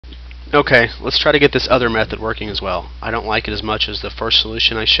Okay, let's try to get this other method working as well. I don't like it as much as the first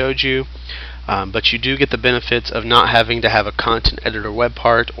solution I showed you, but you do get the benefits of not having to have a content editor web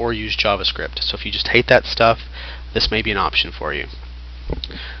part or use JavaScript. So if you just hate that stuff, this may be an option for you.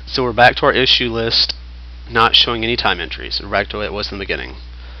 So we're back to our issue list, not showing any time entries. We're back to what it was in the beginning.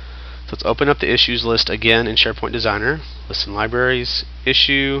 So let's open up the issues list again in SharePoint Designer. List and libraries,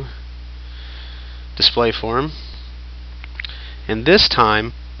 issue, display form. And this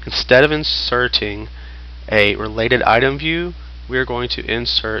time, instead of inserting a related item view, we are going to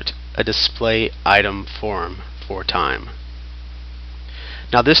insert a display item form for time.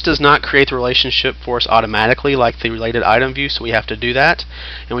 Now this does not create the relationship for us automatically like the related item view, so we have to do that,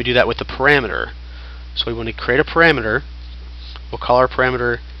 and we do that with the parameter. So we want to create a parameter. We'll call our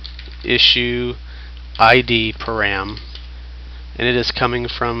parameter issue ID param, and it is coming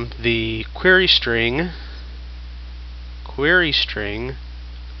from the query string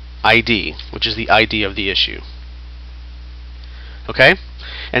ID, which is the ID of the issue. Okay?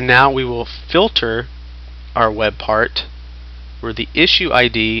 And now we will filter our web part where the issue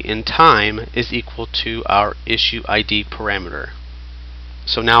ID in time is equal to our issue ID parameter.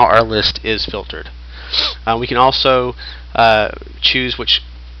 So now our list is filtered. We can also choose which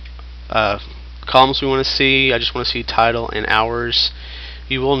columns we want to see. I just want to see title and hours.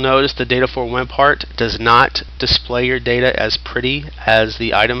 You will notice the DataForm Web part does not display your data as pretty as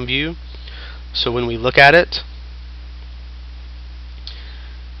the item view. So when we look at it,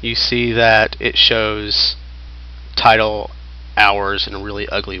 you see that it shows title, hours in a really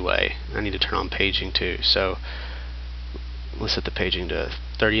ugly way. I need to turn on paging too. So let's set the paging to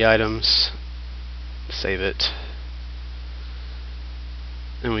 30 items, save it,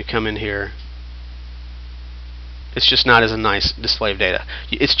 and we come in here. It's just not as a nice display of data.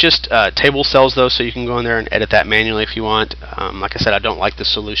 It's just table cells though, so you can go in there and edit that manually if you want. Like I said, I don't like the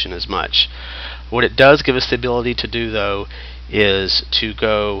solution as much. What it does give us the ability to do though is to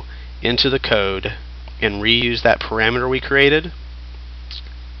go into the code and reuse that parameter we created,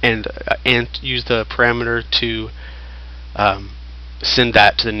 and use the parameter to send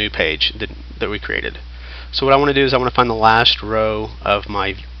that to the new page that we created. So what I want to do is I want to find the last row of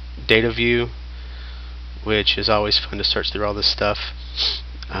my data view, which is always fun to search through all this stuff.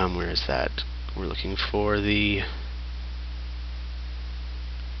 Where is that? We're looking for the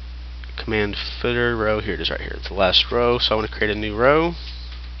command footer row. Here it is right here. It's the last row, so I want to create a new row,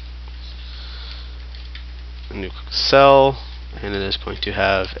 a new cell, and it is going to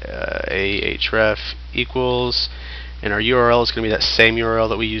have ahref equals, and our URL is going to be that same URL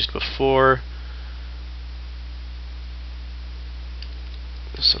that we used before.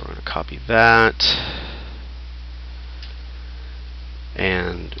 So we're going to copy that,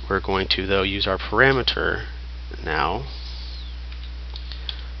 and we're going to though use our parameter now,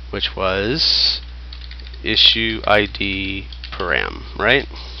 which was issue ID param, right?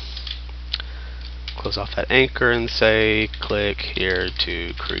 Close off that anchor and say click here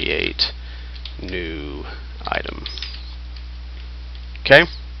to create new item. Okay?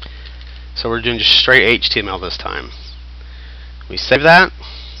 So we're doing just straight HTML this time. We save that,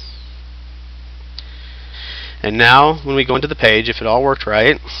 and now when we go into the page, if it all worked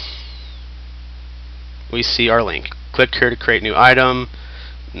right, we see our link. Click here to create new item.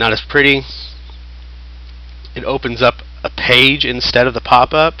 Not as pretty. It opens up a page instead of the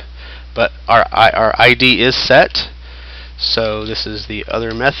pop-up, but our ID is set. So this is the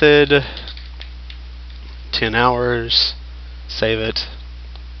other method, 10 hours, save it,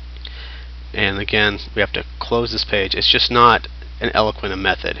 and again we have to close this page. It's just not an eloquent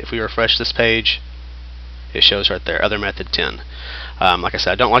method. If we refresh this page, it shows right there, other method 10. Like I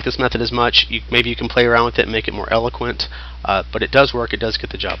said, I don't like this method as much. Maybe you can play around with it and make it more eloquent, but it does work. It does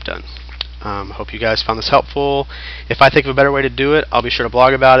get the job done. Hope you guys found this helpful. If I think of a better way to do it, I'll be sure to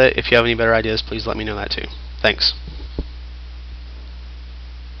blog about it. If you have any better ideas, please let me know that too. Thanks.